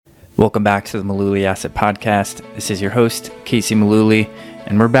Welcome back to the Malooly Asset Podcast. This is your host, Casey Malooly,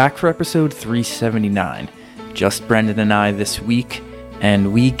 and we're back for episode 379. Just Brendan and I this week,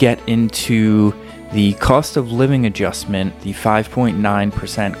 and we get into the cost of living adjustment, the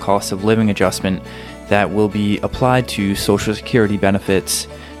 5.9% cost of living adjustment that will be applied to Social Security benefits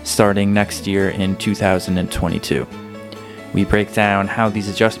starting next year in 2022. We break down how these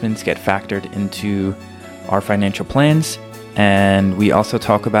adjustments get factored into our financial plans, and we also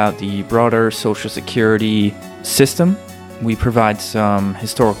talk about the broader Social Security system. We provide some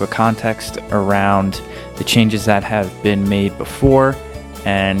historical context around the changes that have been made before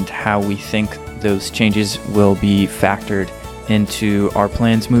and how we think those changes will be factored into our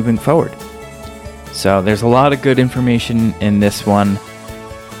plans moving forward. So there's a lot of good information in this one.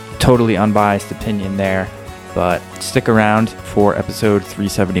 Totally unbiased opinion there, but stick around for episode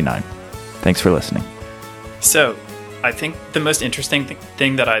 379. Thanks for listening. So I think the most interesting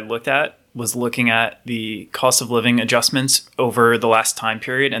thing that I looked at was looking at the cost of living adjustments over the last time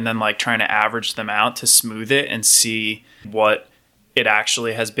period and then like trying to average them out to smooth it and see what it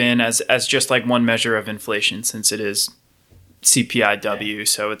actually has been as just like one measure of inflation, since it is CPIW. Yeah.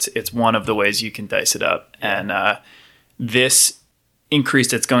 So it's one of the ways you can dice it up. Yeah. And this increase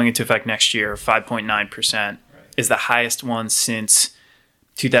that's going into effect next year, 5.9%, is the highest one since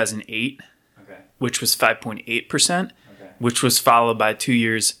 2008, which was 5.8%, which was followed by 2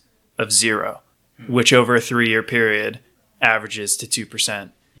 years of zero, which over a 3-year period averages to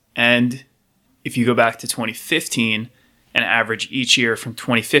 2%. And if you go back to 2015 and average each year from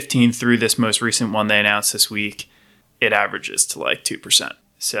 2015 through this most recent one they announced this week, it averages to like 2%.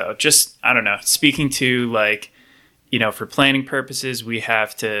 So just, I don't know, speaking to like, you know, for planning purposes, we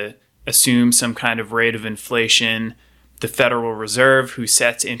have to assume some kind of rate of inflation. The Federal Reserve, who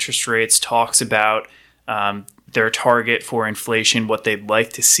sets interest rates, talks about their target for inflation, what they'd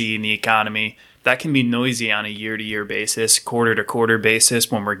like to see in the economy. That can be noisy on a year-to-year basis, quarter-to-quarter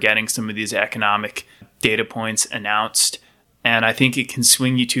basis when we're getting some of these economic data points announced. And I think it can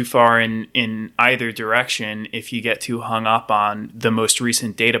swing you too far in either direction if you get too hung up on the most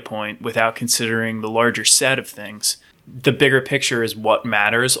recent data point without considering the larger set of things. The bigger picture is what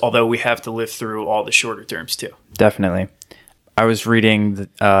matters, although we have to live through all the shorter terms too. Definitely. I was reading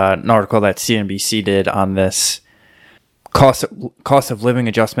an article that CNBC did on this cost of living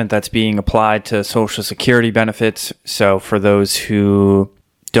adjustment that's being applied to Social Security benefits. So for those who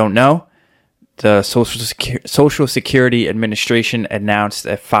don't know, the Social Security Administration announced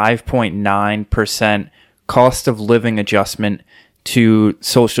a 5.9% cost of living adjustment to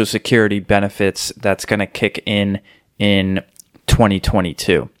Social Security benefits that's going to kick in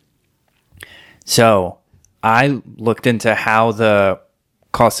 2022. So I looked into how the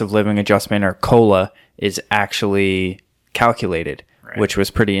cost of living adjustment, or COLA, is actually calculated, right, which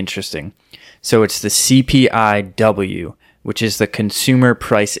was pretty interesting. So it's the CPIW, which is the Consumer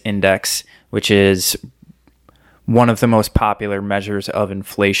Price Index, which is one of the most popular measures of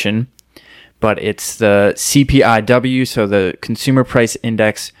inflation. But it's the CPIW, so the Consumer Price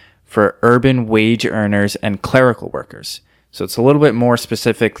Index for urban wage earners and clerical workers. So it's a little bit more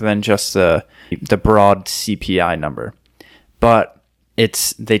specific than just the broad CPI number. But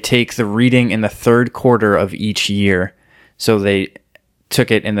they take the reading in the third quarter of each year. So they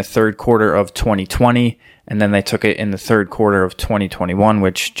took it in the third quarter of 2020, and then they took it in the third quarter of 2021,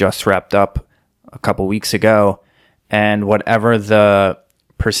 which just wrapped up a couple weeks ago. And whatever the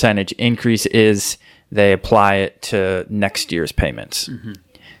percentage increase is, they apply it to next year's payments. Mm-hmm.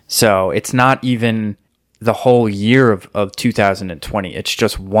 So it's not even the whole year of 2020. It's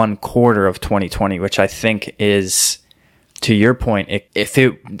just one quarter of 2020, which I think is, to your point, if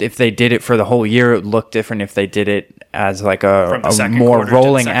they did it for the whole year, it would look different. If they did it as like a more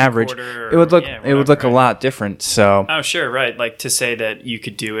rolling average, it would look a lot different. So sure, right. Like to say that you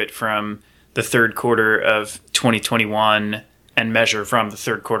could do it from the third quarter of 2021 and measure from the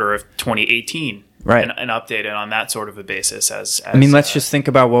third quarter of 2018. Right. And update it on that sort of a basis I mean, let's just think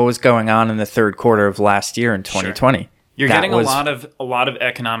about what was going on in the third quarter of last year in 2020. Sure. You're getting a lot of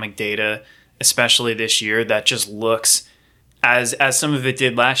economic data, especially this year, that just looks, as some of it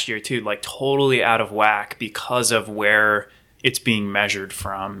did last year too, like totally out of whack because of where it's being measured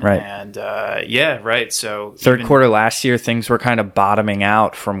from. Right. And right. So third quarter last year, things were kind of bottoming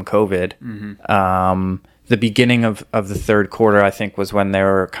out from COVID. Mm-hmm. The beginning of the third quarter, I think, was when they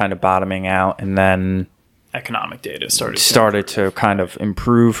were kind of bottoming out, and then economic data started to kind of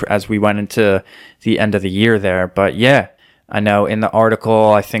improve as we went into the end of the year there. But yeah, I know in the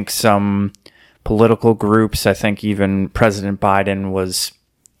article, I think some political groups, I think even President Biden was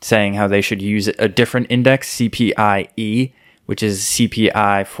saying how they should use a different index, CPIE, which is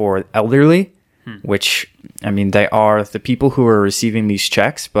CPI for elderly, which, I mean, they are the people who are receiving these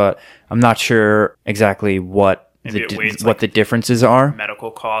checks, but I'm not sure exactly what the differences are.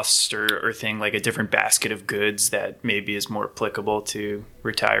 Medical costs or thing like a different basket of goods that maybe is more applicable to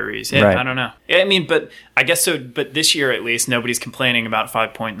retirees. Yeah, right. I don't know. Yeah, I mean, but I guess so. But this year, at least, nobody's complaining about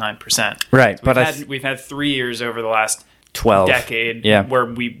 5.9%. Right. We've had 3 years over the last 12 decade where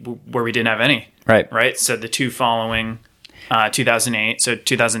we didn't have any. Right. Right. So the two following 2008, so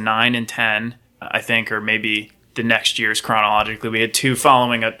 2009 and 10, I think, or maybe the next years chronologically, we had two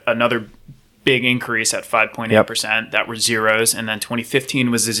following another big increase at 5.8% that were zeros, and then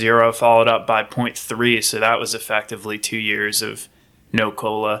 2015 was a zero followed up by 0.3, so that was effectively 2 years of no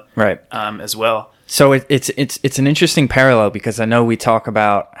COLA, right? As well. So it's an interesting parallel, because I know we talk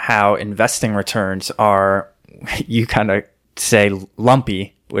about how investing returns are, you kind of say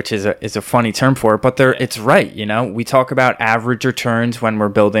lumpy, which is a funny term for it, but it's right. You know, we talk about average returns when we're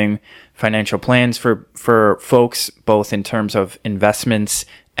building financial plans for folks, both in terms of investments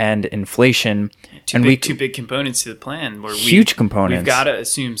and inflation. Two big components to the plan. Huge components. We've got to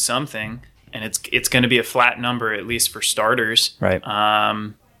assume something, and it's going to be a flat number, at least for starters. Right.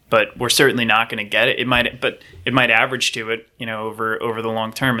 But we're certainly not going to get it. It might average to it, over the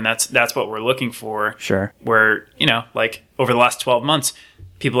long term, and that's what we're looking for. Sure. Where, like over the last 12 months,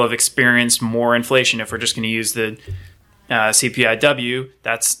 people have experienced more inflation. If we're just going to use the CPIW,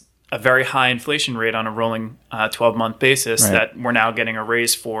 that's a very high inflation rate on a rolling 12-month basis that we're now getting a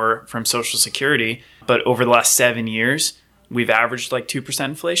raise from Social Security. But over the last 7 years, we've averaged like 2%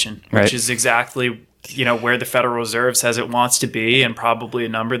 inflation, which is exactly where the Federal Reserve says it wants to be, and probably a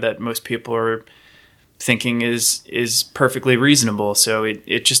number that most people are thinking is perfectly reasonable. So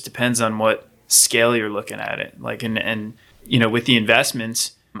it just depends on what scale you're looking at it. Like and with the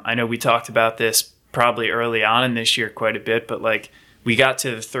investments, I know we talked about this probably early on in this year quite a bit, but like we got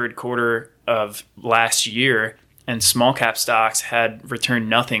to the third quarter of last year and small cap stocks had returned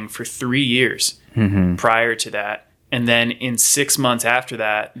nothing for 3 years prior to that. And then in 6 months after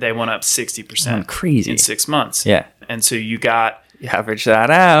that, they went up 60%. Crazy. In 6 months. Yeah. And so you average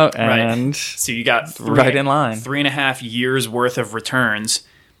that out, and so you got right in line. 3.5 years worth of returns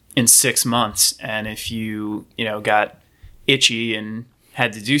in 6 months. And if you got itchy and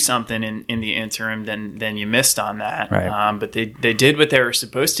had to do something in the interim, then you missed on that. Right. But they did what they were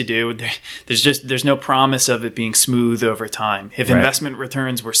supposed to do. There's no promise of it being smooth over time. If investment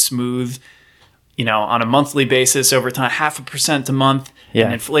returns were smooth, on a monthly basis over time, 0.5% a month,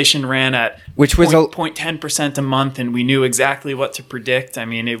 and inflation ran at which was 0.10% a month, and we knew exactly what to predict, I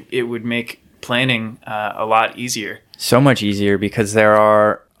mean, it would make planning a lot easier. So much easier, because there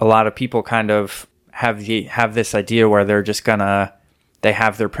are a lot of people kind of have this idea where they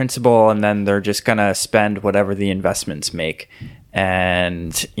have their principal and then they're just gonna spend whatever the investments make.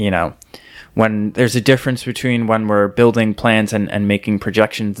 And when there's a difference between when we're building plans and making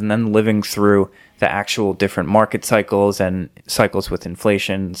projections and then living through the actual different market cycles and cycles with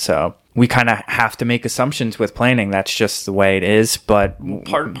inflation. So we kind of have to make assumptions with planning. That's just the way it is. But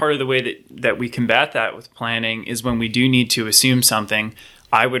part of the way that we combat that with planning is when we do need to assume something,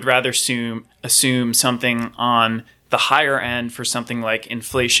 I would rather assume something on the higher end for something like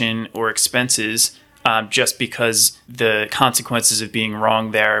inflation or expenses, just because the consequences of being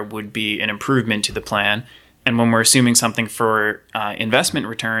wrong there would be an improvement to the plan. And when we're assuming something for investment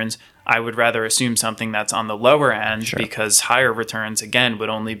returns, I would rather assume something that's on the lower end, because higher returns, again, would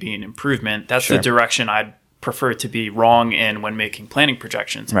only be an improvement. That's the direction I'd prefer to be wrong in when making planning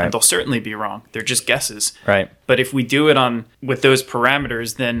projections. Right. And they'll certainly be wrong. They're just guesses. Right. But if we do it with those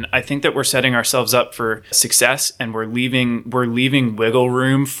parameters, then I think that we're setting ourselves up for success, and we're leaving wiggle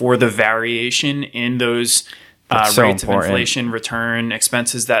room for the variation in those rates of inflation, return,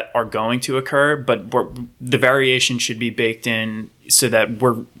 expenses that are going to occur. But the variation should be baked in so that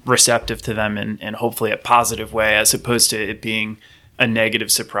we're receptive to them in hopefully a positive way, as opposed to it being a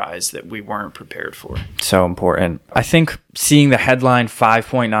negative surprise that we weren't prepared for. So important. I think seeing the headline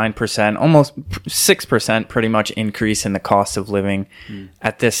 5.9%, almost 6% pretty much increase in the cost of living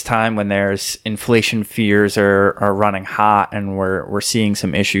at this time when there's inflation fears are running hot and we're seeing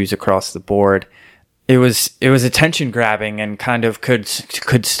some issues across the board. It was attention grabbing and kind of could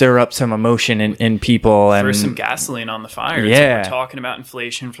stir up some emotion in people and throw some gasoline on the fire. Yeah. We're talking about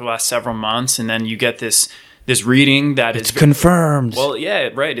inflation for the last several months, and then you get this reading that it's confirmed. Well, yeah,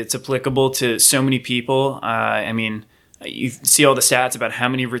 right. It's applicable to so many people. I mean, you see all the stats about how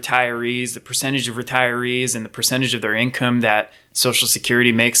many retirees, the percentage of retirees, and the percentage of their income that Social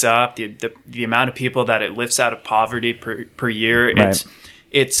Security makes up, the amount of people that it lifts out of poverty per year. Right.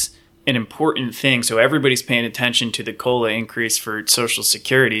 It's an important thing. So everybody's paying attention to the COLA increase for Social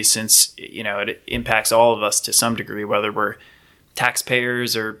Security, since, you know, it impacts all of us to some degree, whether we're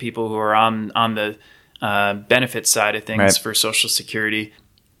taxpayers or people who are on the benefit side of things Right. for Social Security.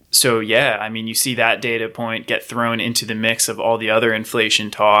 So, yeah, I mean, you see that data point get thrown into the mix of all the other inflation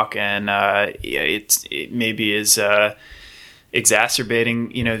talk, and it maybe is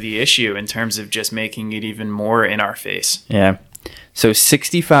exacerbating, you know, the issue in terms of just making it even more in our face. Yeah. So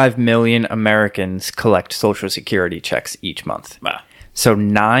 65 million Americans collect Social Security checks each month. Wow. So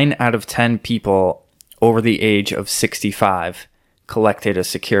 9 out of 10 people over the age of 65 collected a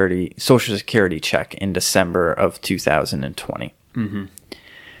Social Security check in December of 2020. Mm-hmm.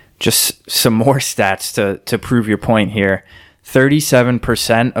 Just some more stats to prove your point here.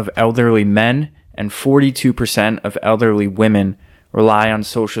 37% of elderly men and 42% of elderly women rely on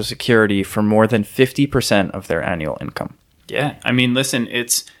Social Security for more than 50% of their annual income. Yeah. I mean, listen,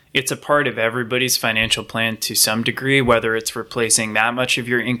 it's a part of everybody's financial plan to some degree, whether it's replacing that much of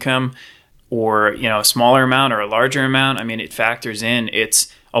your income or, you know, a smaller amount or a larger amount. I mean, it factors in.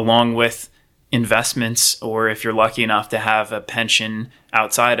 It's along with investments, or if you're lucky enough to have a pension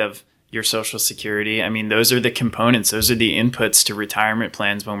outside of your Social Security. I mean, those are the components. Those are the inputs to retirement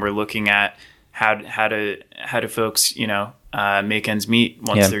plans when we're looking at how do folks, you know, make ends meet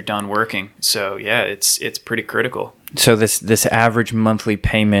once they're done working. So yeah, it's pretty critical. So this average monthly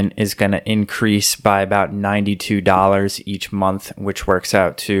payment is going to increase by about $92 each month, which works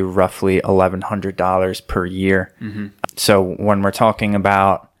out to roughly $1,100 per year. Mm-hmm. So when we're talking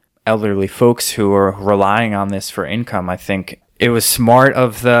about elderly folks who are relying on this for income, I think it was smart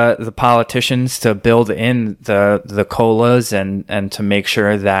of the politicians to build in the COLAs and to make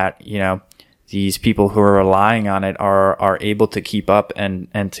sure that, you know, these people who are relying on it are able to keep up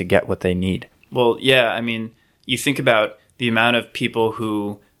and to get what they need. Well, yeah, I mean, you think about the amount of people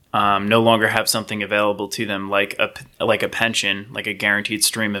who no longer have something available to them, like a pension, like a guaranteed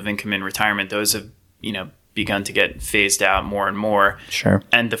stream of income in retirement. Those have, you know, begun to get phased out more and more. Sure.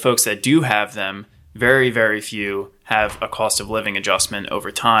 And the folks that do have them, very, very few have a cost of living adjustment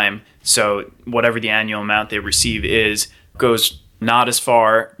over time. So whatever the annual amount they receive goes not as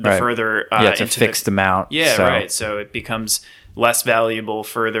far the further it's a fixed amount. Yeah, right. So it becomes less valuable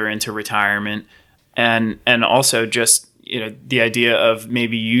further into retirement. And also just, you know, the idea of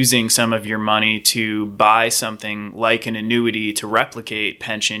maybe using some of your money to buy something like an annuity to replicate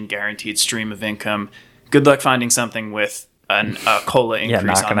pension, guaranteed stream of income. Good luck finding something with a COLA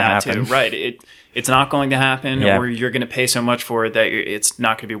increase on that too. Right. It's not going to happen, or you're going to pay so much for it that it's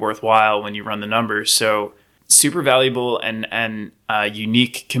not going to be worthwhile when you run the numbers. So super valuable and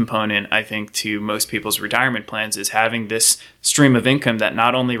unique component, I think, to most people's retirement plans is having this stream of income that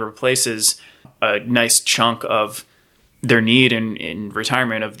not only replaces a nice chunk of their need in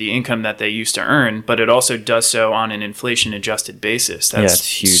retirement of the income that they used to earn, but it also does so on an inflation adjusted basis. That's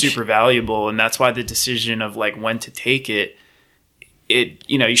it's huge. Super valuable. And that's why the decision of like when to take it,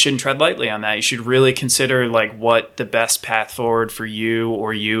 you know, you shouldn't tread lightly on that. You should really consider like what the best path forward for you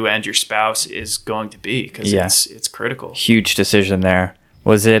or you and your spouse is going to be, because it's critical. Huge decision there.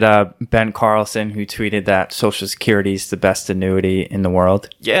 Was it Ben Carlson who tweeted that Social Security is the best annuity in the world?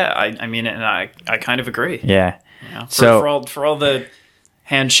 Yeah, I mean, and I kind of agree. Yeah. You know, for all the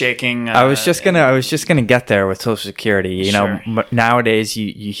handshaking. I was just gonna get there with Social Security. You know, nowadays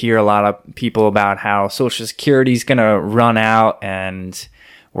you hear a lot of people about how Social Security is gonna run out, and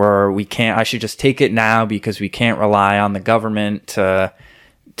I should just take it now because we can't rely on the government to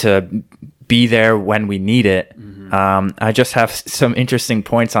be there when we need it. Mm-hmm. I just have some interesting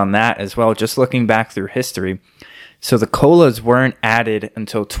points on that as well. Just looking back through history, so the COLAs weren't added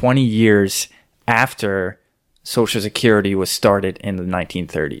until 20 years after Social Security was started in the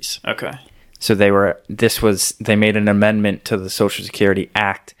 1930s. Okay. So they made an amendment to the Social Security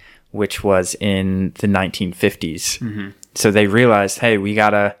Act, which was in the 1950s. Mm-hmm. So they realized, hey,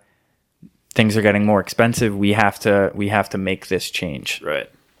 things are getting more expensive. We have to make this change. Right.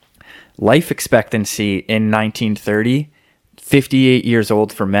 Life expectancy in 1930, 58 years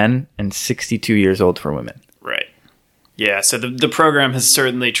old for men and 62 years old for women. Right. Yeah. So the program has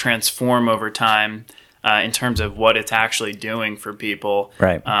certainly transformed over time. In terms of what it's actually doing for people,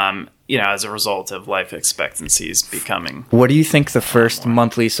 right? You know, as a result of life expectancies becoming. What do you think the first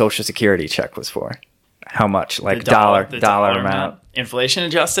monthly Social Security check was for? How much? Like dollar amount? Inflation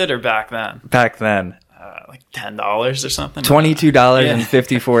adjusted, or back then? Back then, like $10 or something.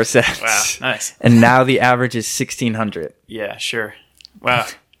 $22.54. Wow, nice. And now the average is $1,600. Yeah, sure. Wow.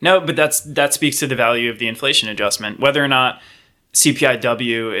 No, but that speaks to the value of the inflation adjustment, whether or not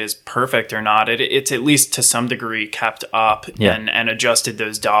CPIW is perfect or not. It's at least to some degree kept up and adjusted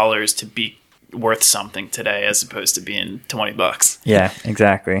those dollars to be worth something today as opposed to being $20. Yeah,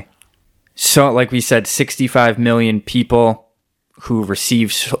 exactly. So like we said, 65 million people who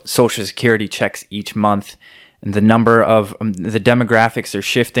receive Social Security checks each month. And the number of the demographics are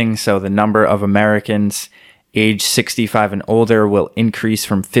shifting. So the number of Americans age 65 and older will increase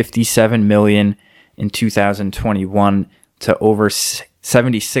from 57 million in 2021 to over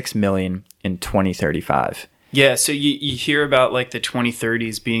 76 million in 2035. Yeah, so you hear about like the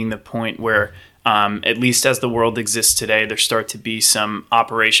 2030s being the point where, at least as the world exists today, there start to be some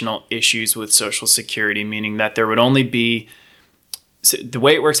operational issues with Social Security, meaning that there would only be... So the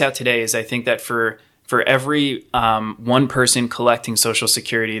way it works out today is I think that for every one person collecting Social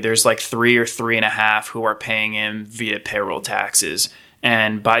Security, there's like 3 or 3.5 who are paying in via payroll taxes.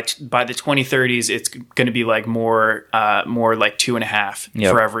 And by the 2030s, it's going to be like more like 2.5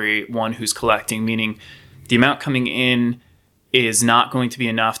 for every one who's collecting, meaning the amount coming in is not going to be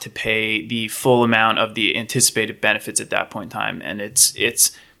enough to pay the full amount of the anticipated benefits at that point in time. And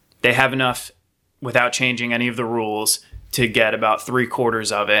they have enough without changing any of the rules to get about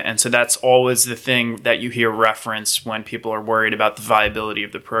 3/4 of it. And so that's always the thing that you hear referenced when people are worried about the viability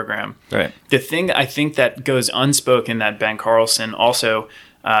of the program. Right. The thing I think that goes unspoken that Ben Carlson also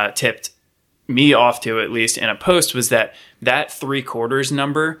tipped me off to, at least in a post, was that 3/4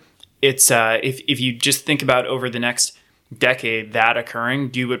 number, it's if you just think about over the next decade that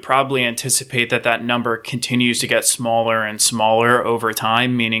occurring, you would probably anticipate that number continues to get smaller and smaller over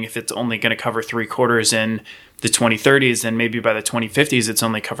time, meaning if it's only going to cover 3/4 in the 2030s, then maybe by the 2050s, it's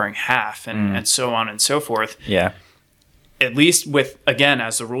only covering half and so on and so forth. Yeah. At least with, again,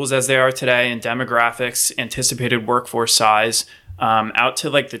 as the rules as they are today and demographics, anticipated workforce size, out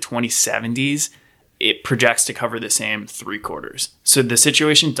to like the 2070s, it projects to cover the same 3/4. So the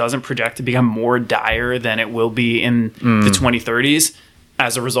situation doesn't project to become more dire than it will be in the 2030s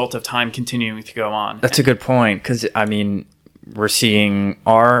as a result of time continuing to go on. That's a good point, because, I mean, we're seeing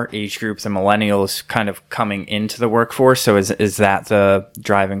our age groups and millennials kind of coming into the workforce. So is that the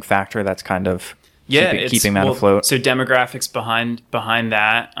driving factor that's kind of keeping that afloat? So demographics behind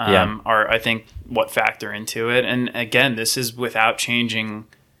that are, I think, what factor into it. And again, this is without changing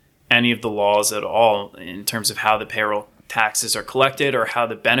any of the laws at all in terms of how the payroll taxes are collected or how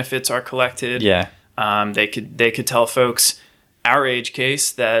the benefits are collected. Yeah. They could tell folks our age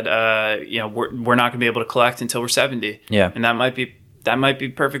case that we're not going to be able to collect until we're 70. Yeah. And that might be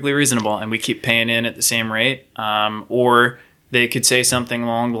perfectly reasonable, and we keep paying in at the same rate. Or they could say something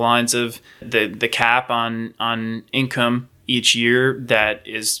along the lines of the cap on income each year that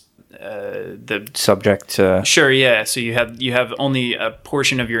is the subject to... Sure, yeah. So you have only a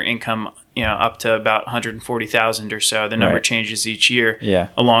portion of your income, up to about 140,000 or so. The number changes each year,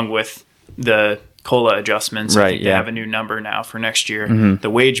 along with the COLA adjustments. I think they have a new number now for next year. The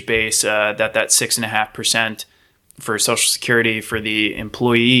wage base, that 6.5% for Social Security for the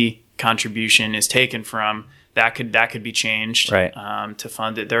employee contribution is taken from. That could be changed to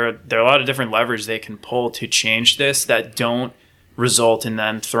fund it. There are a lot of different levers they can pull to change this that don't result in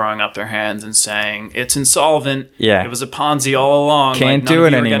them throwing up their hands and saying it's insolvent. Yeah, it was a Ponzi all along. Can't do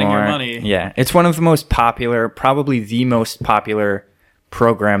it anymore. Getting your money. Yeah, it's one of the most popular, probably the most popular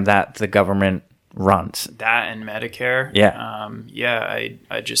program that the government runs. That and Medicare. Yeah.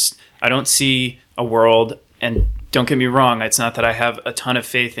 I don't see a world, and don't get me wrong, it's not that I have a ton of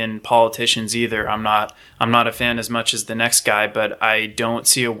faith in politicians either. I'm not a fan as much as the next guy, but I don't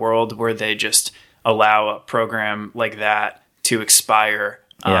see a world where they just allow a program like that to expire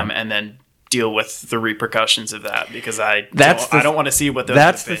and then deal with the repercussions of that, because I don't want to see what those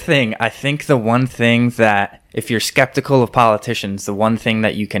That's the thing. I think the one thing that, if you're skeptical of politicians, the one thing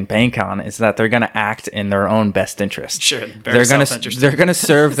that you can bank on is that they're going to act in their own best interest. Sure. They're going to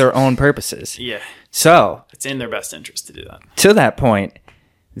serve their own purposes. Yeah. So it's in their best interest to do that. To that point,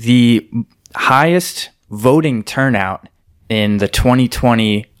 the highest voting turnout in the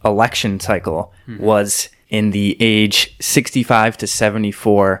 2020 election cycle was in the age 65 to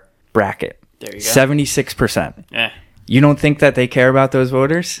 74 bracket. There you go. 76%. Yeah. You don't think that they care about those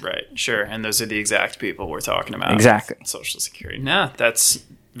voters? Right. Sure. And those are the exact people we're talking about. Exactly. Social Security. No, that's a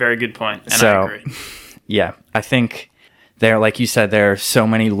very good point. And I agree. Yeah. I think like you said, there are so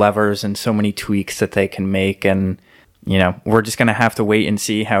many levers and so many tweaks that they can make. And, we're just going to have to wait and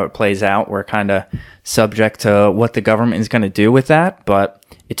see how it plays out. We're kind of subject to what the government is going to do with that. But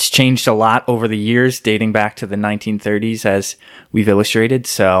it's changed a lot over the years, dating back to the 1930s, as we've illustrated.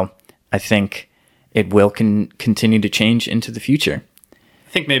 So I think it will continue to change into the future.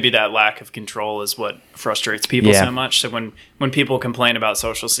 think maybe that lack of control is what frustrates people so much. So when people complain about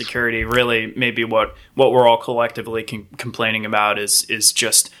Social Security, really maybe what we're all collectively complaining about is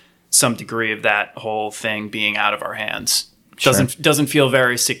just some degree of that whole thing being out of our hands. Sure. Doesn't feel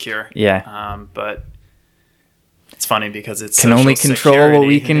very secure. Yeah. But it's funny because it's can only control security. what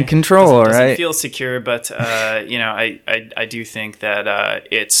we can control, doesn't right? Feel secure, but I do think that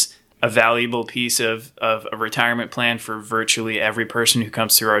it's a valuable piece of a retirement plan for virtually every person who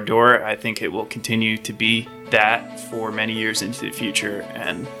comes through our door. I think it will continue to be that for many years into the future.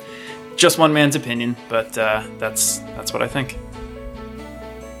 And just one man's opinion, but that's what I think.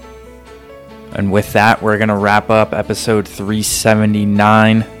 And with that, we're going to wrap up episode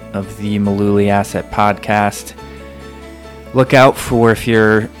 379 of the Malooly Asset Podcast. Look out for if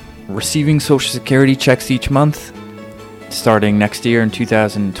you're receiving Social Security checks each month. Starting next year in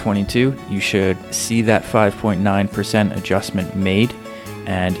 2022, you should see that 5.9% adjustment made.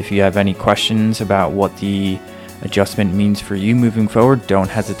 And if you have any questions about what the adjustment means for you moving forward, don't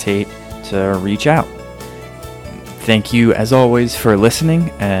hesitate to reach out. Thank you, as always, for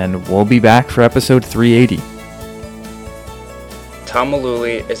listening, and we'll be back for episode 380. Tom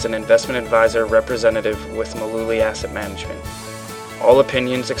Malooly is an investment advisor representative with Malooly Asset Management. All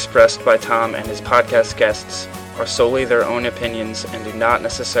opinions expressed by Tom and his podcast guests are solely their own opinions and do not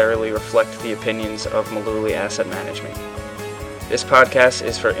necessarily reflect the opinions of Malooly Asset Management. This podcast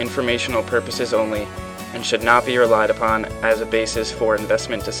is for informational purposes only and should not be relied upon as a basis for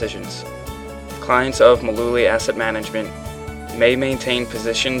investment decisions. Clients of Malooly Asset Management may maintain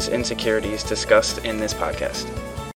positions in securities discussed in this podcast.